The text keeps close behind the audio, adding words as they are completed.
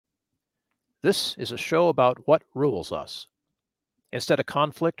This is a show about what rules us. Instead of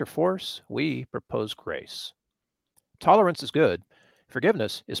conflict or force, we propose grace. Tolerance is good,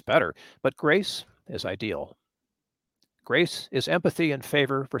 forgiveness is better, but grace is ideal. Grace is empathy and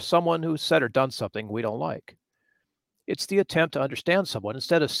favor for someone who said or done something we don't like. It's the attempt to understand someone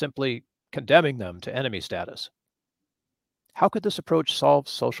instead of simply condemning them to enemy status. How could this approach solve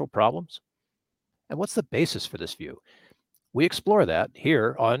social problems? And what's the basis for this view? We explore that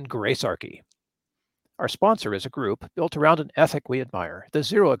here on Gracearchy. Our sponsor is a group built around an ethic we admire, the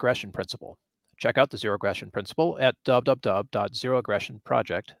Zero Aggression Principle. Check out the Zero Aggression Principle at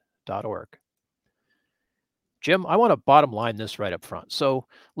www.zeroaggressionproject.org. Jim, I want to bottom line this right up front so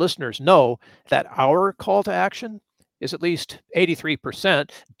listeners know that our call to action is at least 83%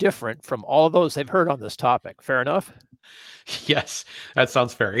 different from all of those they've heard on this topic. Fair enough? Yes, that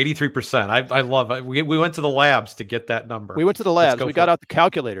sounds fair. 83%. I love it. We went to the labs to get that number. We went to the labs. We got out the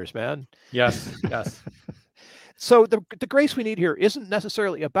calculators, man. Yes, yes. So the grace we need here isn't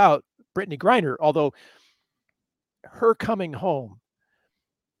necessarily about Brittney Griner, although her coming home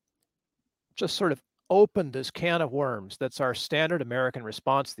just sort of opened this can of worms that's our standard American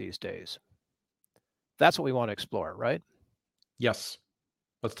response these days. That's what we want to explore, right? Yes.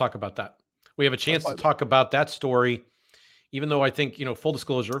 Let's talk about that. We have a chance to talk about that story, even though I think, full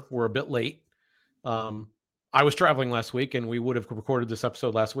disclosure, we're a bit late. I was traveling last week and we would have recorded this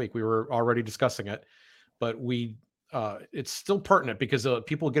episode last week. We were already discussing it, but it's still pertinent because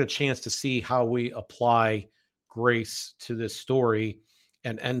people get a chance to see how we apply grace to this story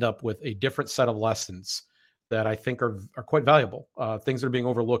and end up with a different set of lessons that I think are quite valuable. Things that are being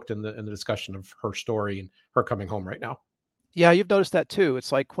overlooked in the discussion of her story and her coming home right now. Yeah, you've noticed that too.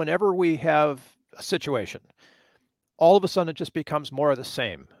 It's like whenever we have a situation, all of a sudden it just becomes more of the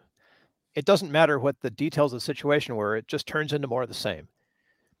same. It doesn't matter what the details of the situation were, it just turns into more of the same.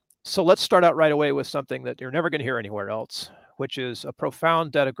 So let's start out right away with something that you're never going to hear anywhere else, which is a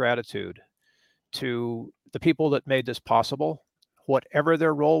profound debt of gratitude to the people that made this possible, whatever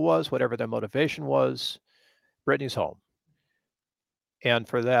their role was, whatever their motivation was. Brittney's home. And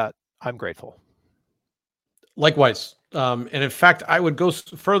for that, I'm grateful. Likewise. And in fact, I would go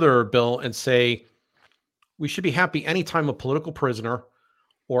further, Bill, and say we should be happy anytime a political prisoner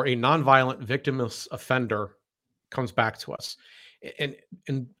or a nonviolent victimless offender comes back to us.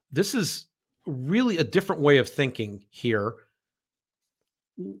 And this is really a different way of thinking here.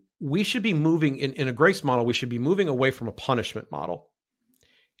 We should be moving in a grace model. We should be moving away from a punishment model.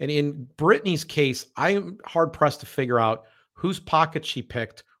 And in Brittney's case, I am hard pressed to figure out whose pocket she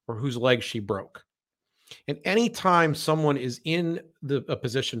picked or whose leg she broke. And anytime someone is in a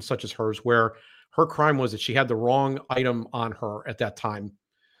position such as hers, where her crime was that she had the wrong item on her at that time,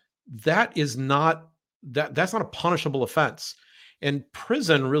 that's not a punishable offense. And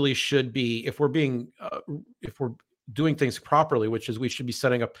prison really should be, if we're doing things properly, which is we should be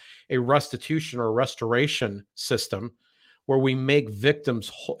setting up a restitution or restoration system where we make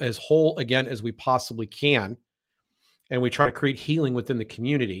victims as whole again as we possibly can, and we try to create healing within the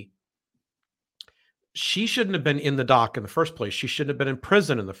community. She shouldn't have been in the dock in the first place. She shouldn't have been in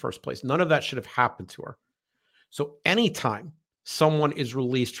prison in the first place. None of that should have happened to her. So anytime someone is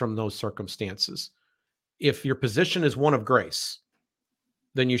released from those circumstances, if your position is one of grace,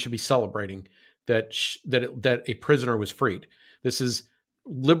 then you should be celebrating that a prisoner was freed. This is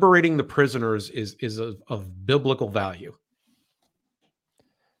liberating the prisoners is of biblical value.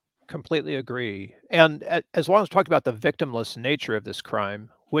 Completely agree. And as long as we talk about the victimless nature of this crime,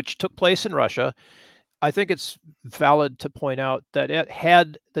 which took place in Russia, I think it's valid to point out that it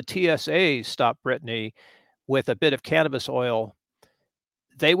had the TSA stopped Brittney with a bit of cannabis oil,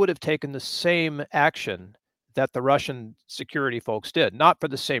 they would have taken the same action that the Russian security folks did. Not for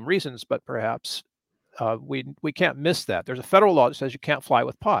the same reasons, but perhaps we can't miss that. There's a federal law that says you can't fly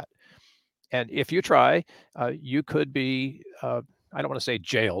with pot. And if you try, you could be, I don't want to say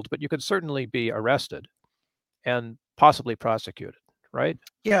jailed, but you could certainly be arrested and possibly prosecuted, right?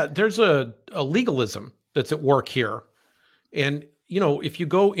 Yeah, there's a legalism that's at work here. And, if you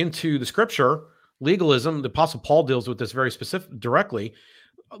go into the scripture, legalism, the Apostle Paul deals with this very directly.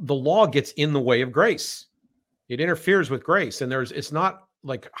 The law gets in the way of grace. It interferes with grace. And it's not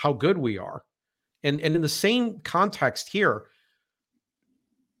like how good we are. And in the same context here,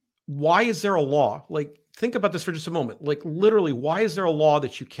 why is there a law? Like, think about this for just a moment. Like, literally, why is there a law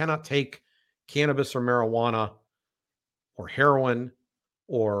that you cannot take cannabis or marijuana or heroin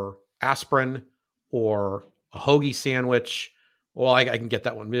or aspirin or a hoagie sandwich? Well, I can get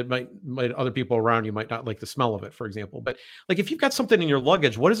that one. It might other people around you might not like the smell of it, for example. But like, if you've got something in your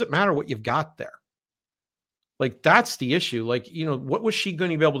luggage, what does it matter what you've got there? Like, that's the issue. Like, what was she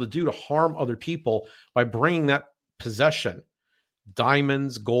going to be able to do to harm other people by bringing that possession?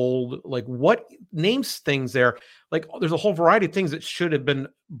 Diamonds, gold, like what names things there? Like, there's a whole variety of things that should have been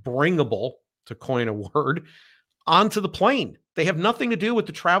bringable, to coin a word, onto the plane. They have nothing to do with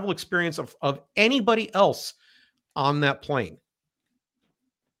the travel experience of anybody else on that plane.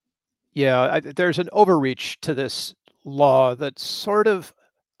 Yeah, there's an overreach to this law that's sort of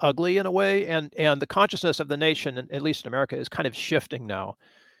ugly in a way, and the consciousness of the nation, at least in America, is kind of shifting now.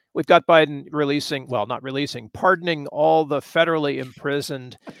 We've got Biden releasing, well, not releasing, pardoning all the federally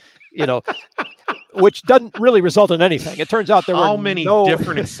imprisoned, which doesn't really result in anything. It turns out there were How many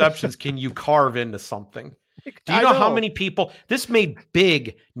different exceptions can you carve into something? Do you know how many people this made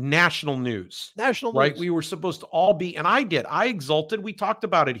big national news? Right? We were supposed to all be, and I did. I exulted. We talked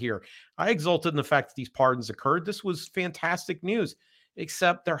about it here. I exulted in the fact that these pardons occurred. This was fantastic news,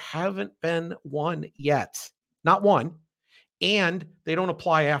 except there haven't been one yet. Not one. And they don't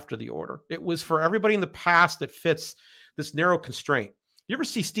apply after the order. It was for everybody in the past that fits this narrow constraint. You ever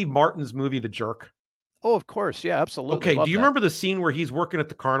see Steve Martin's movie, The Jerk? Oh, of course. Yeah, absolutely. Okay. Do you remember the scene where he's working at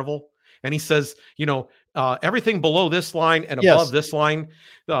the carnival and he says, everything below this line and above this line,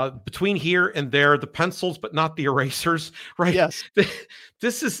 between here and there, the pencils, but not the erasers, right? Yes.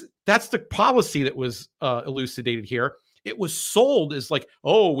 That's the policy that was elucidated here. It was sold as like,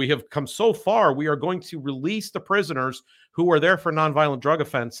 oh, we have come so far. We are going to release the prisoners who are there for nonviolent drug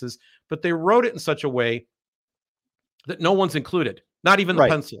offenses. But they wrote it in such a way that no one's included, not even the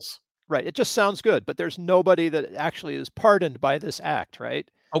pencils. Right. It just sounds good, but there's nobody that actually is pardoned by this act, right?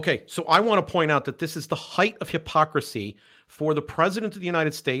 Okay. So I want to point out that this is the height of hypocrisy for the president of the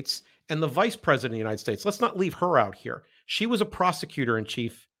United States and the vice president of the United States. Let's not leave her out here. She was a prosecutor in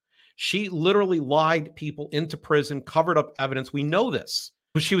chief. She literally lied people into prison, covered up evidence. We know this.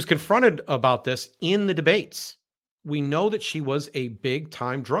 She was confronted about this in the debates. We know that she was a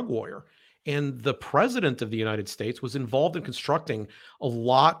big-time drug warrior. And the president of the United States was involved in constructing a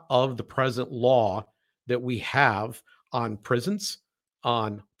lot of the present law that we have on prisons,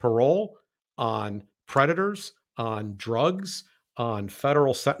 on parole, on predators, on drugs, on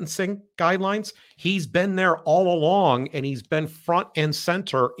federal sentencing guidelines. He's been there all along, and he's been front and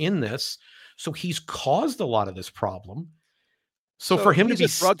center in this. So he's caused a lot of this problem. So for him to be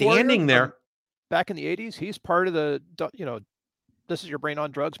standing there back in the 80s, he's part of the, this is your brain on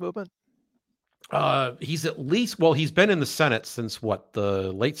drugs movement. He's at least, well, he's been in the Senate since what,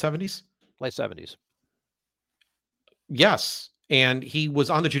 the late 70s? Late 70s. Yes. And he was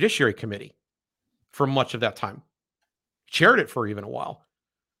on the Judiciary Committee for much of that time. Chaired it for even a while.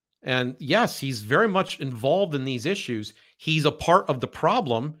 And yes, he's very much involved in these issues. He's a part of the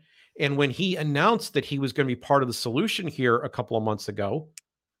problem. And when he announced that he was going to be part of the solution here a couple of months ago,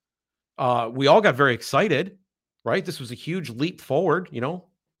 we all got very excited, right? This was a huge leap forward,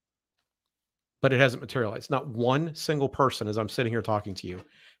 but it hasn't materialized. Not one single person, as I'm sitting here talking to you,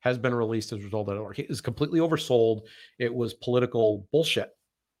 has been released as a result of that order. It is completely oversold. It was political bullshit.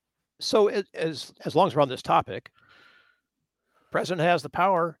 So as long as we're on this topic, president has the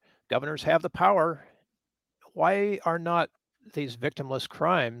power, governors have the power. Why are not these victimless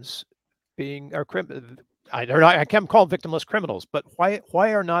crimes being, I can't call them victimless criminals, but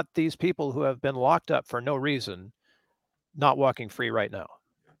why are not these people who have been locked up for no reason not walking free right now?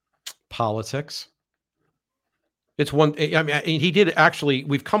 Politics. It's one, I mean, he did actually,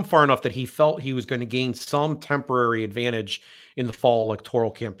 we've come far enough that he felt he was going to gain some temporary advantage in the fall electoral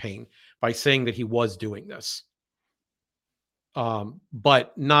campaign by saying that he was doing this.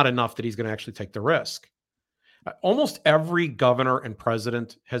 But not enough that he's going to actually take the risk. Almost every governor and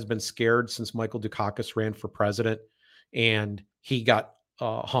president has been scared since Michael Dukakis ran for president, and he got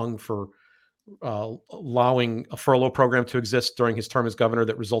hung for allowing a furlough program to exist during his term as governor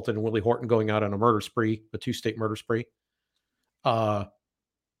that resulted in Willie Horton going out on a murder spree, a 2-state murder spree. No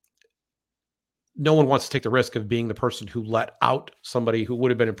one wants to take the risk of being the person who let out somebody who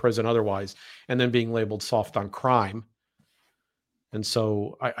would have been in prison otherwise, and then being labeled soft on crime. And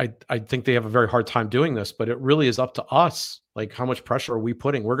so I think they have a very hard time doing this, but it really is up to us. Like, how much pressure are we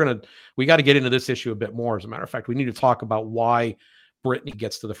putting? We got to get into this issue a bit more. As a matter of fact, we need to talk about why Brittney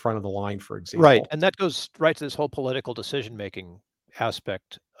gets to the front of the line, for example. Right. And that goes right to this whole political decision-making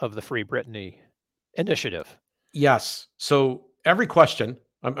aspect of the Free Brittney initiative. Yes. So every question,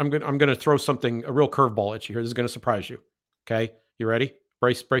 I'm going to throw a real curveball at you here. This is going to surprise you. Okay. You ready?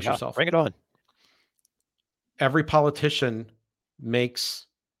 Brace yourself. Bring it on. Every politician makes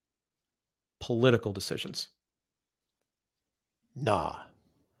political decisions. Nah.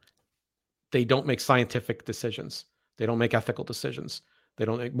 They don't make scientific decisions. They don't make ethical decisions. They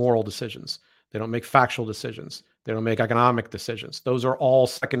don't make moral decisions. They don't make factual decisions. They don't make economic decisions. Those are all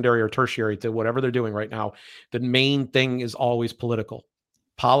secondary or tertiary to whatever they're doing right now. The main thing is always political.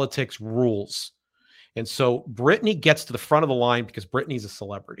 Politics rules. And so Brittney gets to the front of the line because Brittney's a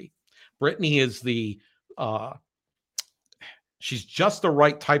celebrity. Brittney is she's just the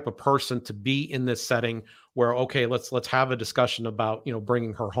right type of person to be in this setting where, okay, let's have a discussion about,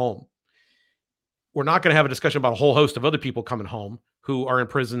 bringing her home. We're not going to have a discussion about a whole host of other people coming home who are in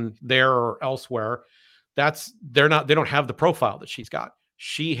prison there or elsewhere. They don't have the profile that she's got.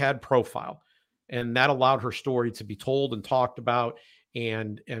 She had profile, and that allowed her story to be told and talked about,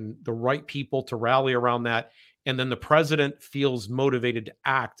 and the right people to rally around that. And then the president feels motivated to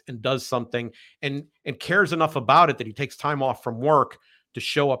act and does something and cares enough about it that he takes time off from work to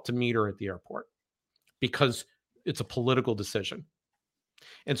show up to meet her at the airport because it's a political decision.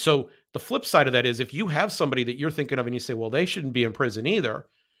 And so the flip side of that is if you have somebody that you're thinking of and you say, well, they shouldn't be in prison either,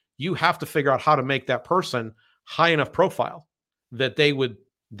 you have to figure out how to make that person high enough profile that they would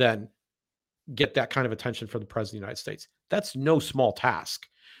then get that kind of attention from the president of the United States. That's no small task.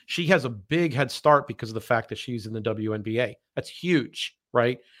 She has a big head start because of the fact that she's in the WNBA. That's huge,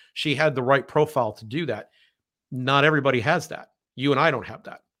 right? She had the right profile to do that. Not everybody has that. You and I don't have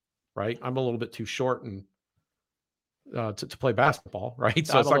that, right? I'm a little bit too short and to play basketball, right?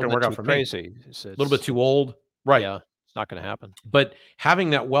 So it's not going to work out for me. It's a little bit too old, right? Yeah, it's not going to happen. But having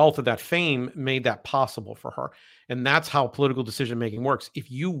that wealth of that fame made that possible for her. And that's how political decision making works.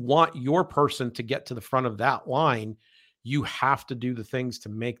 If you want your person to get to the front of that line, you have to do the things to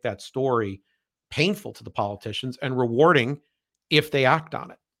make that story painful to the politicians and rewarding if they act on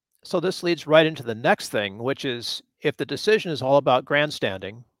it. So this leads right into the next thing, which is if the decision is all about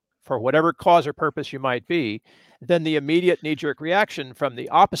grandstanding, for whatever cause or purpose you might be, then the immediate knee-jerk reaction from the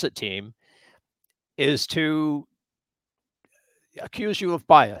opposite team is to accuse you of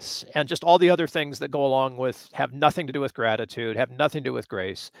bias and just all the other things that go along with, have nothing to do with gratitude, have nothing to do with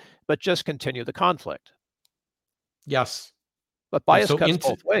grace, but just continue the conflict. Yes. But bias cuts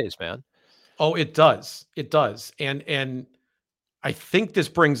both ways, man. Oh, it does. It does. And I think this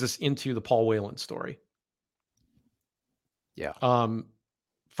brings us into the Paul Whelan story. Yeah.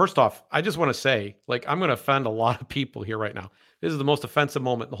 First off, I just want to say, I'm going to offend a lot of people here right now. This is the most offensive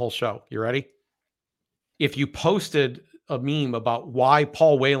moment in the whole show. You ready? If you posted a meme about why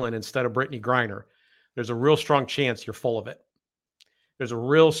Paul Whelan instead of Brittney Griner, there's a real strong chance you're full of it. There's a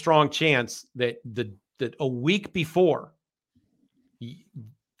real strong chance that that a week before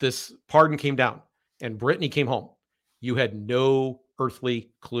this pardon came down and Brittney came home, you had no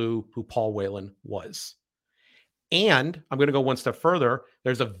earthly clue who Paul Whelan was. And I'm going to go one step further.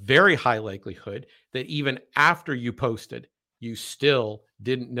 There's a very high likelihood that even after you posted, you still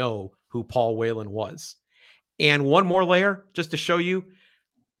didn't know who Paul Whelan was. And one more layer, just to show you,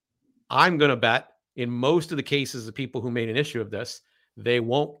 I'm going to bet in most of the cases of people who made an issue of this, they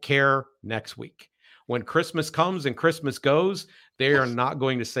won't care next week. When Christmas comes and Christmas goes, they are not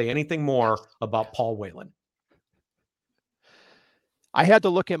going to say anything more about Paul Whelan. I had to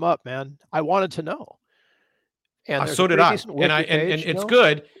look him up, man. I wanted to know. And so did I. And it's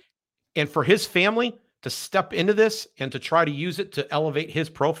good. And for his family to step into this and to try to use it to elevate his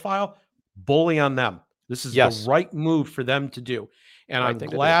profile, bully on them. This is the right move for them to do. And I'm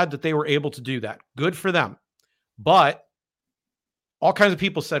glad that they were able to do that. Good for them. But all kinds of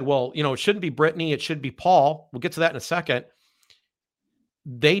people said, well, it shouldn't be Brittney. It should be Paul. We'll get to that in a second.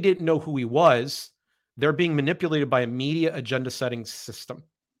 They didn't know who he was. They're being manipulated by a media agenda setting system.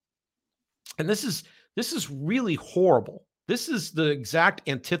 And this is really horrible. This is the exact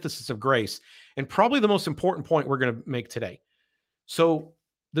antithesis of grace and probably the most important point we're going to make today. So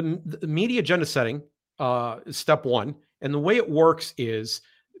the media agenda setting is step one. And the way it works is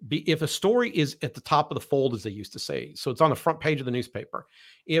if a story is at the top of the fold, as they used to say, so it's on the front page of the newspaper.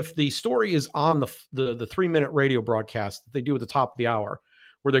 If the story is on the 3-minute radio broadcast that they do at the top of the hour,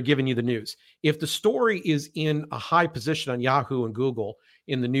 where they're giving you the news. If the story is in a high position on Yahoo and Google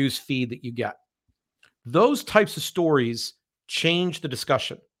in the news feed that you get, those types of stories change the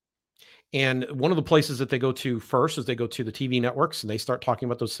discussion. And one of the places that they go to first is they go to the TV networks and they start talking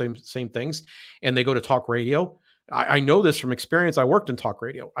about those same things. And they go to talk radio. I know this from experience. I worked in talk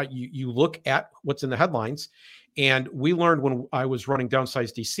radio. You look at what's in the headlines. And we learned when I was running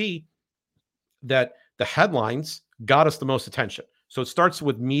Downsize DC that the headlines got us the most attention. So it starts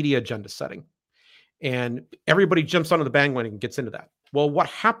with media agenda setting. And everybody jumps onto the bandwagon and gets into that. Well, what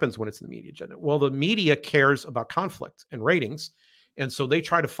happens when it's in the media agenda? Well, the media cares about conflict and ratings. And so they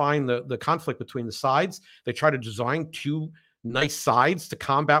try to find the conflict between the sides. They try to design two nice sides to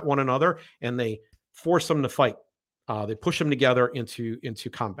combat one another, and they force them to fight. They push them together into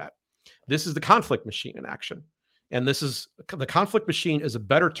combat. This is the conflict machine in action. And the conflict machine is a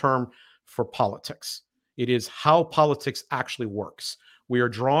better term for politics. It is how politics actually works. We are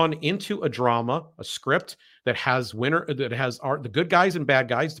drawn into a drama, a script that has the good guys and bad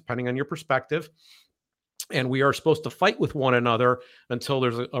guys, depending on your perspective. And we are supposed to fight with one another until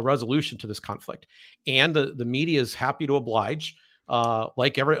there's a resolution to this conflict. And the media is happy to oblige,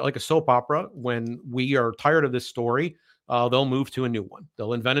 like a soap opera. When we are tired of this story, they'll move to a new one.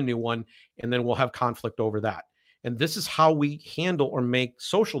 They'll invent a new one, and then we'll have conflict over that. And this is how we handle or make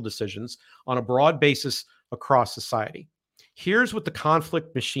social decisions on a broad basis across society. Here's what the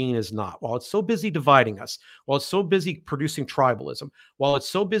conflict machine is not. While it's so busy dividing us, while it's so busy producing tribalism, while it's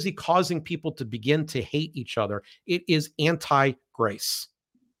so busy causing people to begin to hate each other, it is anti-grace.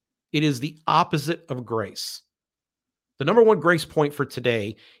 It is the opposite of grace. The number one grace point for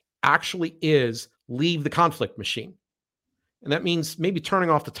today actually is leave the conflict machine. And that means maybe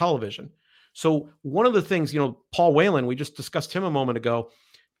turning off the television. So one of the things, Paul Whelan, we just discussed him a moment ago,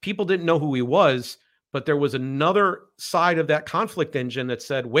 people didn't know who he was, but there was another side of that conflict engine that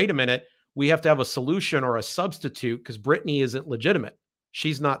said, wait a minute, we have to have a solution or a substitute because Brittney isn't legitimate.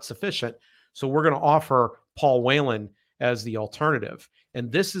 She's not sufficient. So we're going to offer Paul Whelan as the alternative.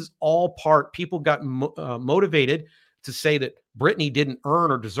 And this is all people got motivated to say that Brittney didn't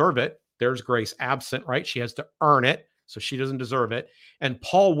earn or deserve it. There's grace absent, right? She has to earn it, so she doesn't deserve it. And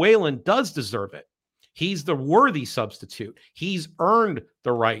Paul Whelan does deserve it. He's the worthy substitute. He's earned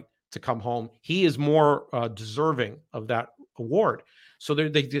the right to come home. He is more deserving of that award. So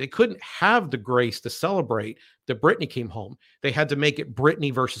they couldn't have the grace to celebrate that Brittney came home. They had to make it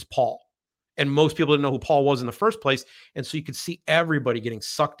Brittney versus Paul. And most people didn't know who Paul was in the first place. And so you could see everybody getting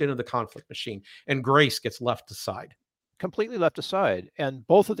sucked into the conflict machine, and grace gets left aside. Completely left aside. And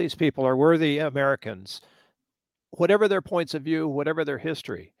both of these people are worthy Americans, whatever their points of view, whatever their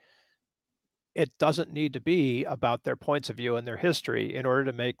history. It doesn't need to be about their points of view and their history in order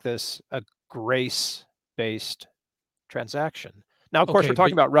to make this a grace-based transaction. Now, of course, we're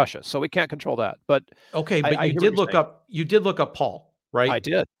talking about Russia, so we can't control that. But you did look up Paul, right? I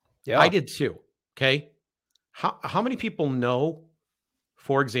did. Yeah, I did too. Okay, how many people know,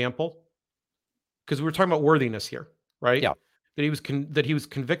 for example, because we're talking about worthiness here, right? Yeah, that he was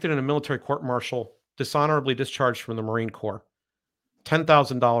convicted in a military court-martial, dishonorably discharged from the Marine Corps,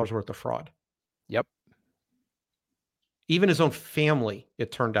 $10,000 worth of fraud. Yep. Even his own family,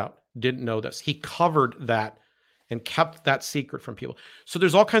 it turned out, didn't know this. He covered that and kept that secret from people. So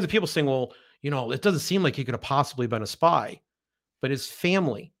there's all kinds of people saying, well, it doesn't seem like he could have possibly been a spy. But his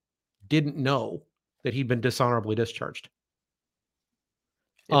family didn't know that he'd been dishonorably discharged.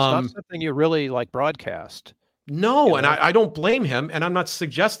 It's not something you really broadcast. No, and I don't blame him. And I'm not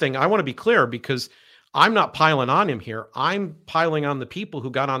suggesting, I want to be clear, because I'm not piling on him here. I'm piling on the people who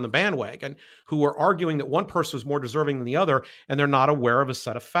got on the bandwagon, who are arguing that one person was more deserving than the other, and they're not aware of a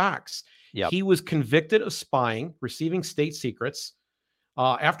set of facts. Yep. He was convicted of spying, receiving state secrets,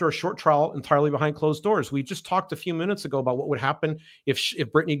 after a short trial entirely behind closed doors. We just talked a few minutes ago about what would happen if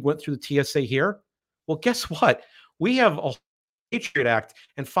Brittney went through the TSA here. Well, guess what? We have a Patriot Act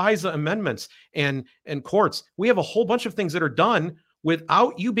and FISA amendments and courts. We have a whole bunch of things that are done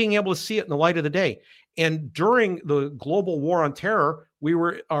without you being able to see it in the light of the day. And during the global war on terror,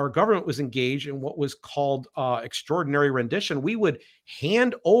 our government was engaged in what was called extraordinary rendition. We would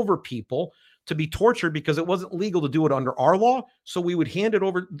hand over people to be tortured because it wasn't legal to do it under our law. So we would hand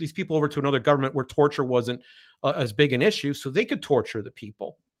these people over to another government where torture wasn't as big an issue, so they could torture the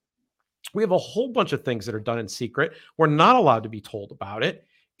people. We have a whole bunch of things that are done in secret. We're not allowed to be told about it.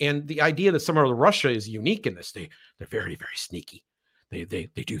 And the idea that somehow Russia is unique in this, they're very, very sneaky. They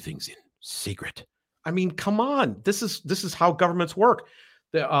do things in secret. I mean, come on. This is how governments work.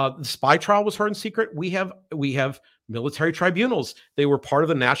 The spy trial was heard in secret. We have military tribunals. They were part of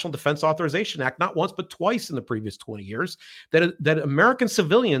the National Defense Authorization Act, not once, but twice in the previous 20 years, that American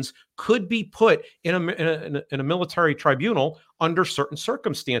civilians could be put in a military tribunal under certain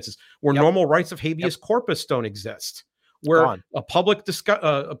circumstances where normal rights of habeas corpus don't exist, where a public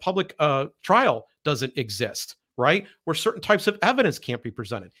trial doesn't exist, right? Where certain types of evidence can't be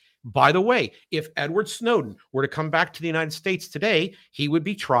presented. By the way, if Edward Snowden were to come back to the United States today, he would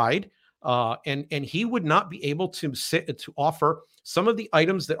be tried, and he would not be able to offer some of the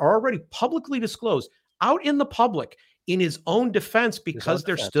items that are already publicly disclosed out in the public in his own defense because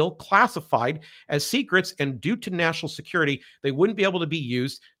they're still classified as secrets, and due to national security, they wouldn't be able to be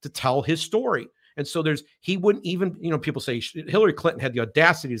used to tell his story. And so he wouldn't even, people say Hillary Clinton had the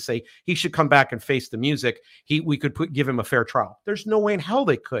audacity to say he should come back and face the music. We could give him a fair trial. There's no way in hell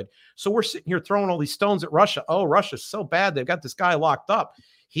they could. So we're sitting here throwing all these stones at Russia. Oh, Russia's so bad. They've got this guy locked up.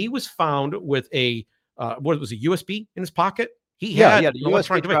 He was found with a what was a USB in his pocket. He Yeah, had he an had a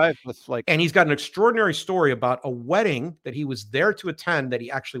electronic USB device. drive with like, And he's got an extraordinary story about a wedding that he was there to attend that he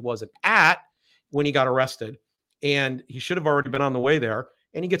actually wasn't at when he got arrested. And he should have already been on the way there.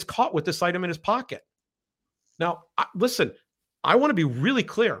 And he gets caught with this item in his pocket. Now, listen, I want to be really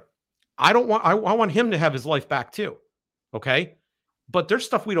clear. I want him to have his life back too. Okay. But there's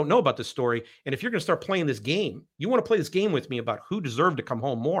stuff we don't know about this story. And if you're going to start playing this game, you want to play this game with me about who deserved to come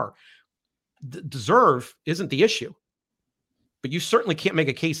home more. Deserve isn't the issue. But you certainly can't make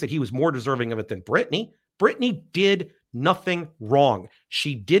a case that he was more deserving of it than Brittney. Brittney did nothing wrong.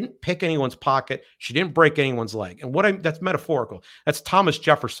 She didn't pick anyone's pocket. She didn't break anyone's leg. And that's metaphorical. That's Thomas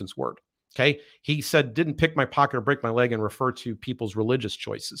Jefferson's word. Okay. He said, didn't pick my pocket or break my leg, and refer to people's religious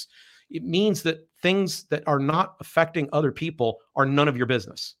choices. It means that things that are not affecting other people are none of your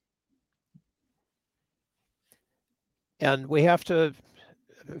business. and we have to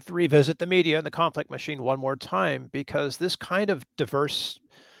revisit the media and the conflict machine one more time, because this kind of diverse,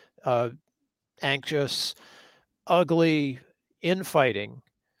 anxious, ugly infighting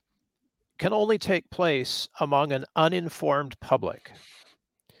can only take place among an uninformed public.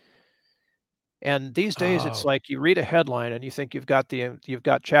 And these days, it's like you read a headline and you think you've got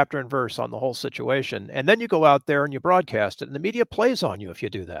chapter and verse on the whole situation, and then you go out there and you broadcast it, and the media plays on you if you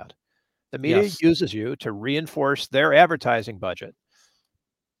do that. The media uses you to reinforce their advertising budget.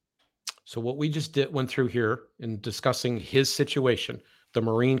 So what we just went through here in discussing his situation, the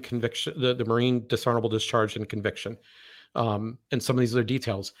Marine conviction, the Marine dishonorable discharge and conviction, and some of these other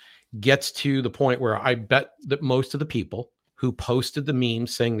details, gets to the point where I bet that most of the people who posted the meme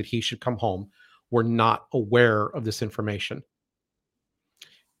saying that he should come home were not aware of this information.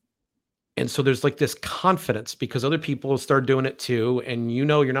 And so there's like this confidence because other people start doing it too. And you're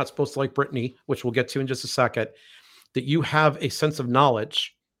not supposed to like Brittney, which we'll get to in just a second, that you have a sense of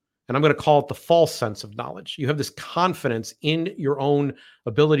knowledge. And I'm going to call it the false sense of knowledge. You have this confidence in your own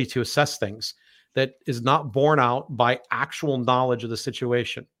ability to assess things that is not borne out by actual knowledge of the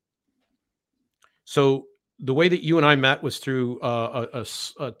situation. So the way that you and I met was through a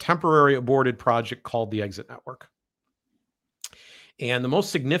temporary aborted project called the Exit Network. And the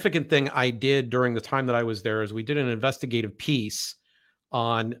most significant thing I did during the time that I was there is we did an investigative piece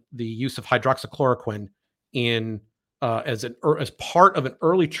on the use of hydroxychloroquine as part of an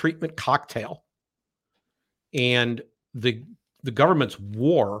early treatment cocktail, and the government's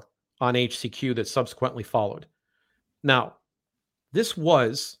war on HCQ that subsequently followed. Now, this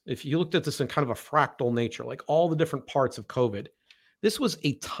was, if you looked at this in kind of a fractal nature, like all the different parts of COVID, this was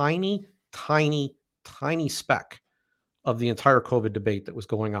a tiny, tiny, tiny speck of the entire COVID debate that was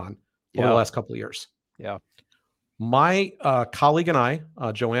going on over the last couple of years. Yeah. My colleague and I,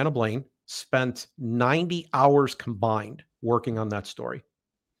 Joanna Blaine, spent 90 hours combined working on that story.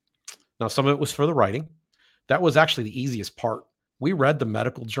 Now, some of it was for the writing. That was actually the easiest part. We read the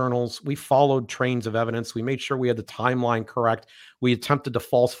medical journals. We followed trains of evidence. We made sure we had the timeline correct. We attempted to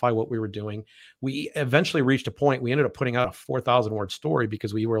falsify what we were doing. We eventually reached a point, we ended up putting out a 4,000 word story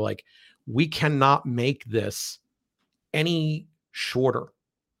because we were like, we cannot make this any shorter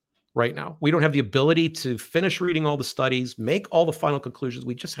right now. We don't have the ability to finish reading all the studies, make all the final conclusions.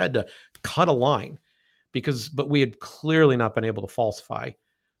 We just had to cut a line but we had clearly not been able to falsify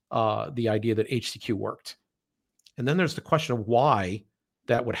the idea that HCQ worked. And then there's the question of why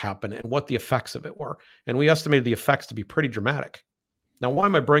that would happen and what the effects of it were. And we estimated the effects to be pretty dramatic. Now, why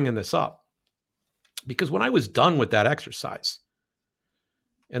am I bringing this up? Because when I was done with that exercise,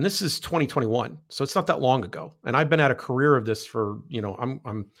 and this is 2021, so it's not that long ago, and I've been at a career of this for,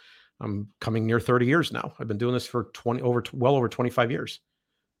 I'm coming near 30 years now. I've been doing this for well over 25 years,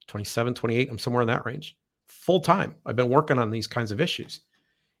 27, 28. I'm somewhere in that range. Full time. I've been working on these kinds of issues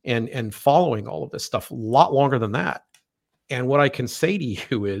and following all of this stuff a lot longer than that. And what I can say to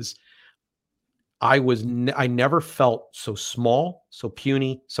you is I never felt so small, so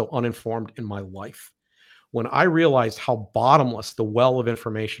puny, so uninformed in my life. When I realized how bottomless the well of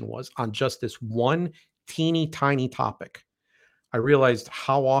information was on just this one teeny tiny topic, I realized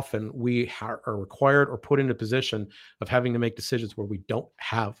how often we are required or put in a position of having to make decisions where we don't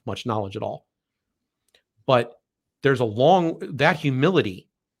have much knowledge at all. But that humility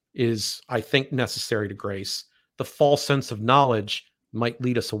is, I think, necessary to grace. The false sense of knowledge might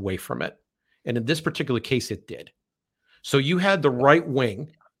lead us away from it. And in this particular case, it did. So you had the right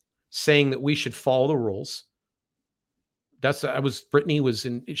wing saying that we should follow the rules.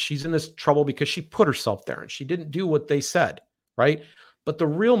 Brittney she's in this trouble because she put herself there and she didn't do what they said, right? But the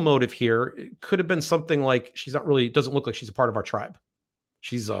real motive here could have been something like doesn't look like she's a part of our tribe.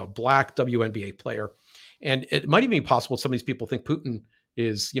 She's a black WNBA player. And it might even be possible some of these people think Putin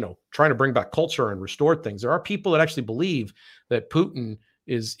is, trying to bring back culture and restore things. There are people that actually believe that Putin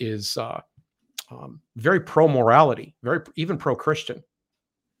is very pro morality, very even pro Christian.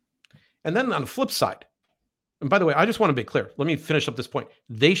 And then on the flip side, and by the way, I just want to be clear. Let me finish up this point.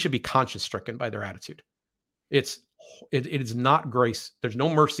 They should be conscience stricken by their attitude. It is not grace. There's no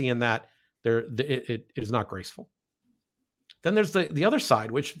mercy in that. It is not graceful. Then there's the other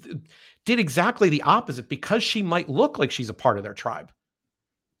side, which did exactly the opposite because she might look like she's a part of their tribe.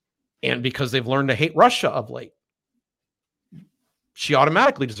 And because they've learned to hate Russia of late. She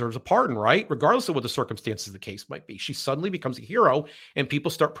automatically deserves a pardon, right? Regardless of what the circumstances of the case might be. She suddenly becomes a hero and people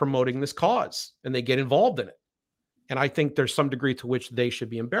start promoting this cause and they get involved in it. And I think there's some degree to which they should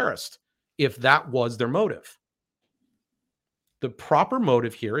be embarrassed if that was their motive. The proper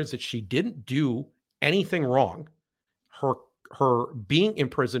motive here is that she didn't do anything wrong. Her being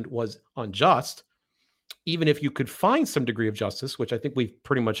imprisoned was unjust. Even if you could find some degree of justice, which I think we've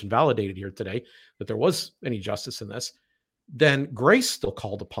pretty much invalidated here today, that there was any justice in this, then Grace still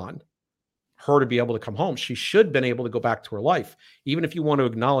called upon her to be able to come home. She should have been able to go back to her life. Even if you want to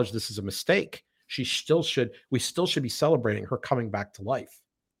acknowledge this is a mistake, we still should be celebrating her coming back to life.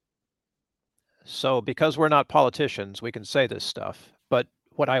 So because we're not politicians, we can say this stuff. But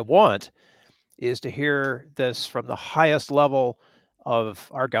what I want is to hear this from the highest level of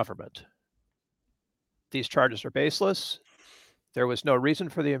our government. These charges are baseless. There was no reason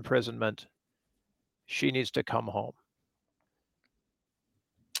for the imprisonment. She needs to come home.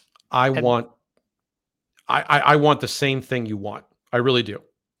 I want the same thing you want. I really do.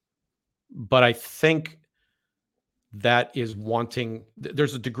 But I think that is wanting.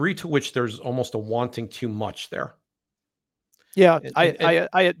 There's a degree to which there's almost a wanting too much there. Yeah,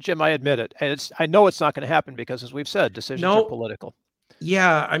 Jim, I admit it. And I know it's not going to happen because, as we've said, decisions are political.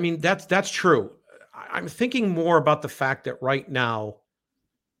 Yeah, I mean, that's true. I'm thinking more about the fact that right now,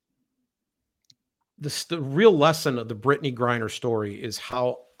 the real lesson of the Brittney Griner story is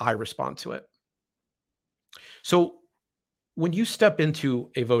how I respond to it. So when you step into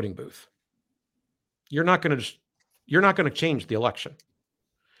a voting booth, you're not going to change the election.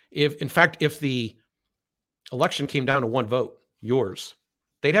 If the election came down to one vote, yours,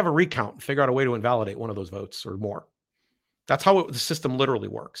 they'd have a recount and figure out a way to invalidate one of those votes or more. That's how the system literally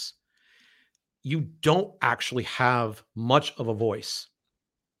works. You don't actually have much of a voice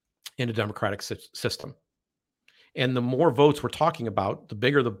in a democratic system. And the more votes we're talking about, the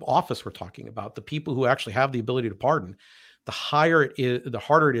bigger the office we're talking about, the people who actually have the ability to pardon, the harder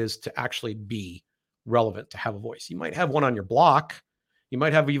it is to actually be relevant, to have a voice. You might have one on your block. You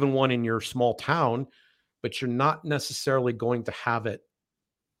might have even one in your small town, but you're not necessarily going to have it.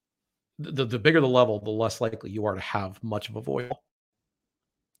 The bigger the level, the less likely you are to have much of a voice.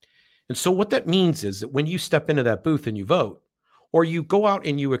 And so what that means is that when you step into that booth and you vote, or you go out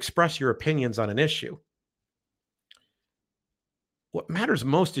and you express your opinions on an issue, what matters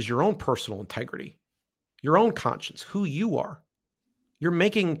most is your own personal integrity, your own conscience, who you are. You're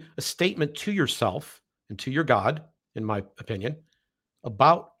making a statement to yourself and to your God, in my opinion,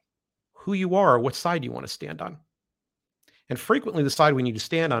 about who you are, or what side you want to stand on. And frequently the side we need to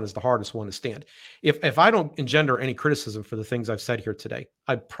stand on is the hardest one to stand. If I don't engender any criticism for the things I've said here today,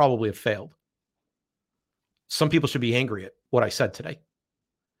 I probably have failed. Some people should be angry at what I said today.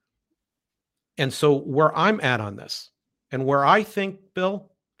 And so where I'm at on this, and where I think,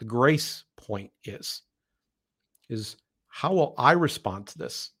 Bill, the grace point is how will I respond to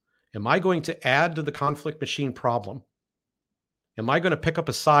this? Am I going to add to the conflict machine problem? Am I going to pick up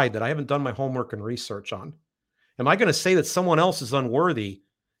a side that I haven't done my homework and research on? Am I going to say that someone else is unworthy?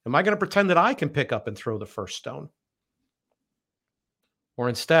 Am I going to pretend that I can pick up and throw the first stone? Or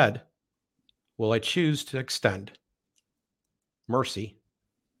instead, will I choose to extend mercy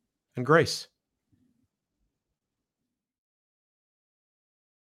and grace?